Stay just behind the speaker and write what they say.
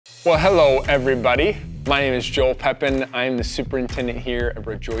Well, hello everybody. My name is Joel Pepin. I am the superintendent here at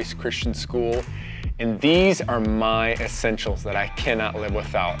Rejoice Christian School, and these are my essentials that I cannot live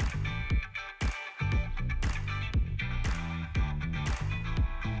without.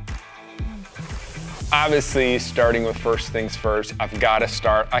 Obviously, starting with first things first, I've got to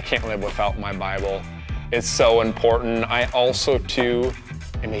start. I can't live without my Bible. It's so important. I also, too,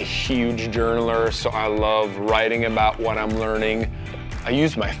 am a huge journaler, so I love writing about what I'm learning. I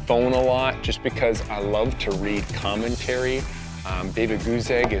use my phone a lot just because I love to read commentary. David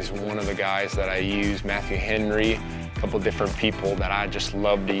Guzeg is one of the guys that I use, Matthew Henry, a couple different people that I just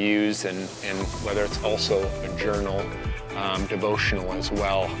love to use, and whether it's also a journal, devotional as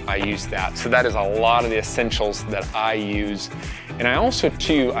well, I use that. So that is a lot of the essentials that I use. And I also,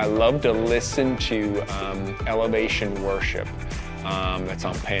 too, I love to listen to elevation worship. That's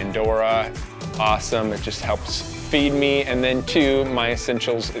on Pandora. Awesome, it just helps feed me. And then too, my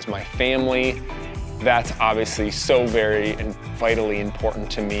essentials is my family. That's obviously so very and vitally important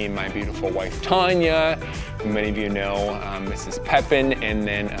to me. My beautiful wife, Tanya, who many of you know, Mrs. Pepin, and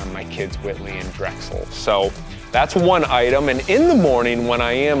then my kids, Whitley and Drexel. So that's one item. And in the morning when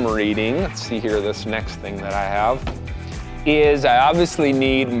I am reading, let's see here, this next thing that I have is I obviously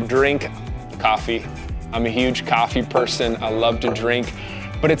need drink coffee. I'm a huge coffee person. I love to drink,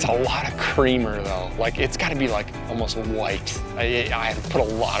 but it's a lot of creamer though. Like it's gotta be like almost white. I put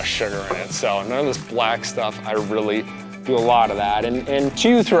a lot of sugar in it, so none of this black stuff. I really do a lot of that. And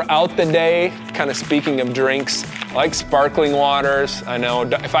two, throughout the day, kind of speaking of drinks, I like sparkling waters. I know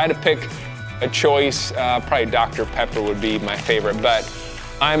if I had to pick a choice, probably Dr. Pepper would be my favorite, but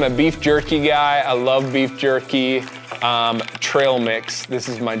I'm a beef jerky guy. I love beef jerky. Trail mix, this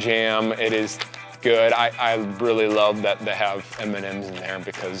is my jam. It is good. I really love that they have M&Ms in there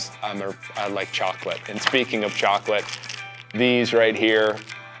because I like chocolate. And speaking of chocolate, these right here,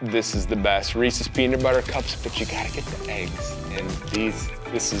 this is the best. Reese's peanut butter cups, but you gotta get the eggs. And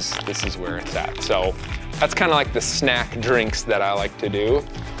this is where it's at. So that's kind of like the snack drinks that I like to do.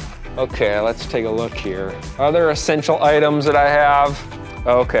 Okay, let's take a look here. Other essential items that I have.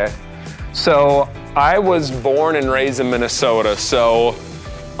 Okay, so I was born and raised in Minnesota, so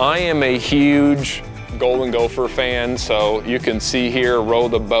I am a huge Golden Gopher fan, so you can see here, row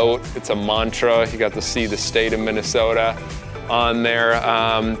the boat. It's a mantra. You got to see the state of Minnesota on there.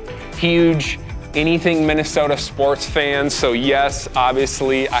 Huge anything Minnesota sports fan, so yes,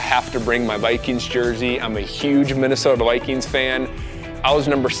 obviously I have to bring my Vikings jersey. I'm a huge Minnesota Vikings fan. I was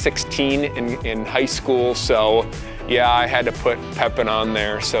number 16 in high school, so yeah, I had to put Pepin on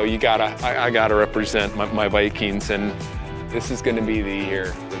there. So I gotta represent my Vikings, and this is gonna be the year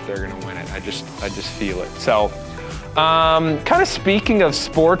that they're gonna win it. I just feel it. So, kind of speaking of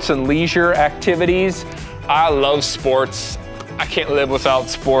sports and leisure activities, I love sports. I can't live without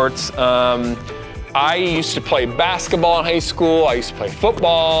sports. I used to play basketball in high school. I used to play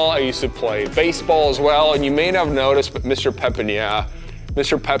football. I used to play baseball as well. And you may not have noticed, but Mr. Pepin, yeah,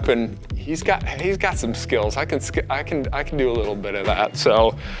 Mr. Pepin, he's got some skills. I can do a little bit of that.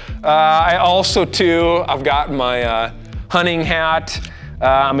 So, I also too, I've got my hunting hat.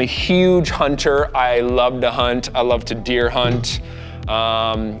 I'm a huge hunter. I love to hunt. I love to deer hunt.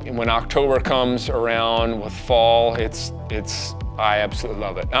 And when October comes around with fall, I absolutely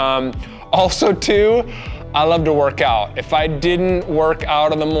love it. Also too, I love to work out. If I didn't work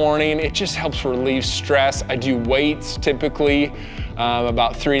out in the morning, it just helps relieve stress. I do weights typically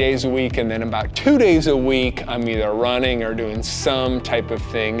about 3 days a week, and then about 2 days a week, I'm either running or doing some type of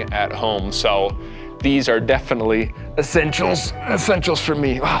thing at home. So these are definitely essentials for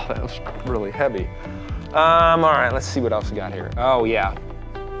me. Wow, that was really heavy. All right, let's see what else we got here. Oh yeah.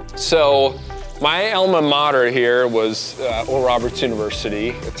 So my alma mater here was Oral Roberts University.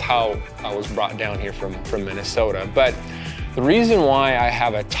 It's how I was brought down here from Minnesota. But the reason why I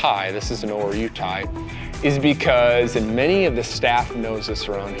have a tie, this is an ORU tie, is because, and many of the staff knows this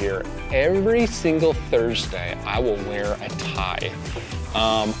around here, every single Thursday I will wear a tie.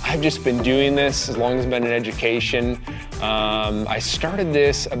 I've just been doing this as long as I've been in education. I started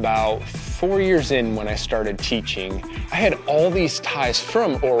this about 4 years in when I started teaching. I had all these ties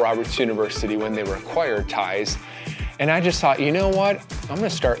from Oral Roberts University when they were required ties. And I just thought, you know what? I'm gonna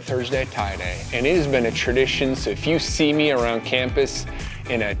start Thursday tie day. And it has been a tradition, so if you see me around campus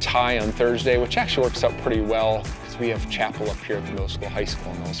in a tie on Thursday, which actually works out pretty well because we have chapel up here at the middle school, high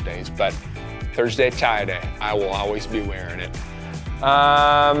school in those days, but Thursday tie day, I will always be wearing it.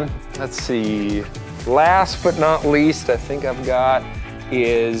 Let's see, last but not least, I think I've got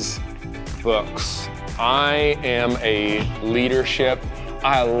is books. I am a leadership.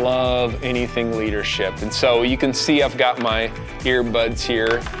 I love anything leadership. And so you can see I've got my earbuds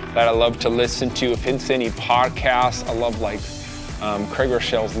here. that I love to listen to. If it's any podcasts, I love like Craig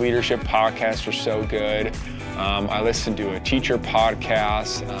Rochelle's leadership podcasts are so good. I listen to a teacher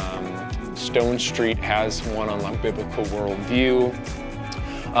podcast. Stone Street has one on like biblical worldview.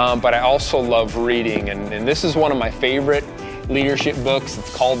 But I also love reading, and this is one of my favorite leadership books.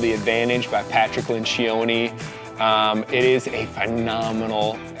 It's called The Advantage by Patrick Lencioni. It is a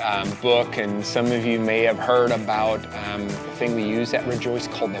phenomenal book, and some of you may have heard about a thing we use at Rejoice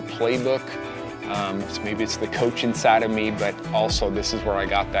called the playbook. So maybe it's the coach inside of me, but also this is where I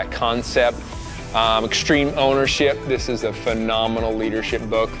got that concept. Extreme Ownership, this is a phenomenal leadership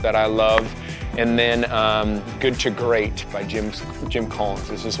book that I love. And then Good to Great by Jim Collins.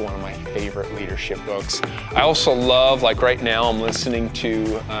 This is one of my favorite leadership books. I also love, like right now, I'm listening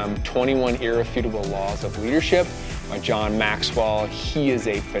to 21 Irrefutable Laws of Leadership by John Maxwell. He is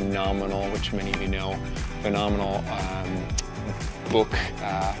a phenomenal, which many of you know, phenomenal book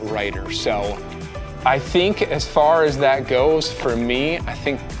writer. So I think as far as that goes, for me, I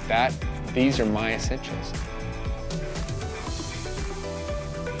think that these are my essentials.